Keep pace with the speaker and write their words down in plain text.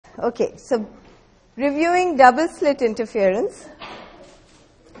Okay, so reviewing double slit interference.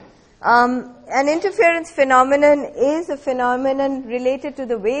 An interference phenomenon is a phenomenon related to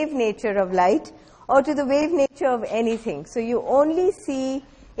the wave nature of light or to the wave nature of anything. So you only see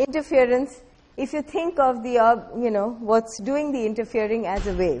interference if you think of the, what's doing the interfering as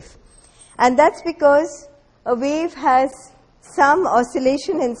a wave. And that's because a wave has some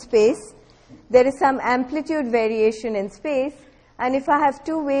oscillation in space, there is some amplitude variation in space, and if I have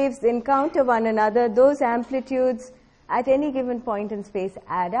two waves encounter one another, those amplitudes at any given point in space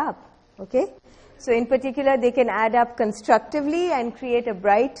add up. Okay? So in particular, they can add up constructively and create a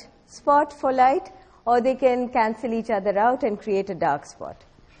bright spot for light, or they can cancel each other out and create a dark spot.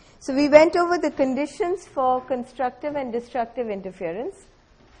 So we went over the conditions for constructive and destructive interference.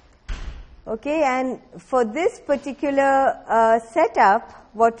 Okay, and for this particular setup,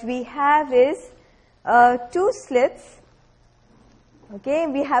 what we have is two slits. Okay,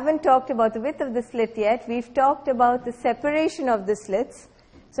 we haven't talked about the width of the slit yet. We've talked about the separation of the slits.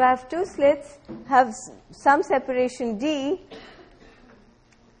 So I have two slits, have some separation d.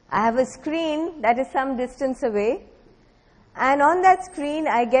 I have a screen that is some distance away. And on that screen,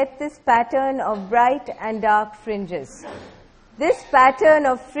 I get this pattern of bright and dark fringes. This pattern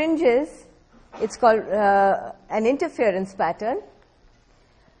of fringes, it's called an interference pattern.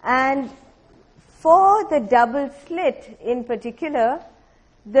 And for the double slit in particular,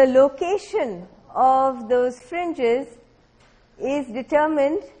 the location of those fringes is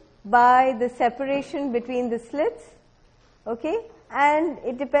determined by the separation between the slits, okay? And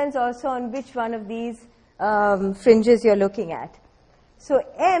it depends also on which one of these fringes you're looking at. So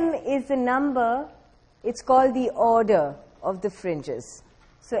m is the number, it's called the order of the fringes.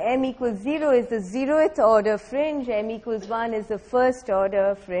 So m equals 0 is the 0th order fringe, m equals 1 is the first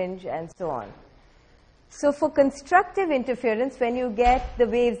order fringe, and so on. So for constructive interference, when you get the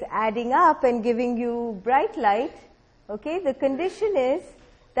waves adding up and giving you bright light, okay, the condition is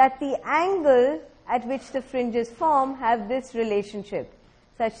that the angle at which the fringes form have this relationship,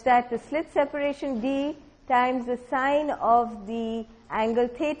 such that the slit separation d times the sine of the angle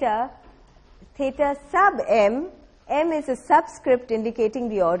theta, theta sub m, m is a subscript indicating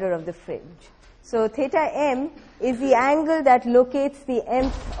the order of the fringe. So theta m is the angle that locates the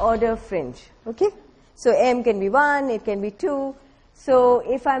mth order fringe, okay? So m can be 1, it can be 2. So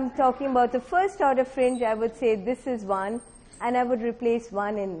if I'm talking about the first order fringe, I would say this is 1, and I would replace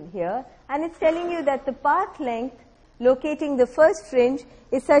 1 in here. And it's telling you that the path length locating the first fringe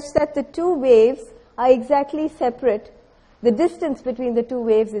is such that the two waves are exactly separate. The distance between the two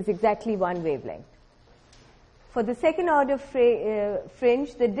waves is exactly one wavelength. For the second order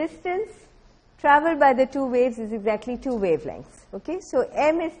fringe, the distance traveled by the two waves is exactly two wavelengths. Okay? So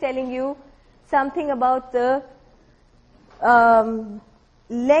m is telling you something about the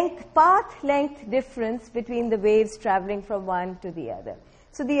path length difference between the waves traveling from one to the other.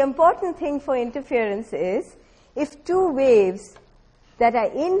 So the important thing for interference is if two waves that are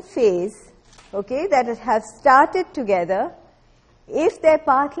in phase, okay, that have started together, if their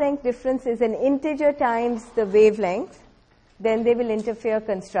path length difference is an integer times the wavelength, then they will interfere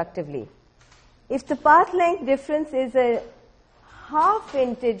constructively. If the path length difference is a half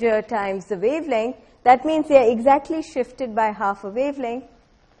integer times the wavelength, that means they are exactly shifted by half a wavelength.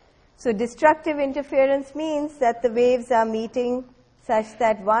 So destructive interference means that the waves are meeting such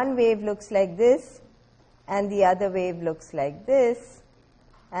that one wave looks like this and the other wave looks like this.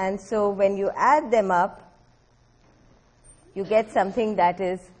 And so when you add them up, you get something that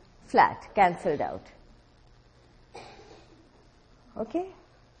is flat, cancelled out. Okay?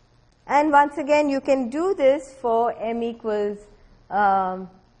 And once again, you can do this for m equals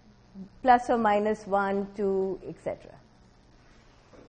plus or minus 1, 2, etc.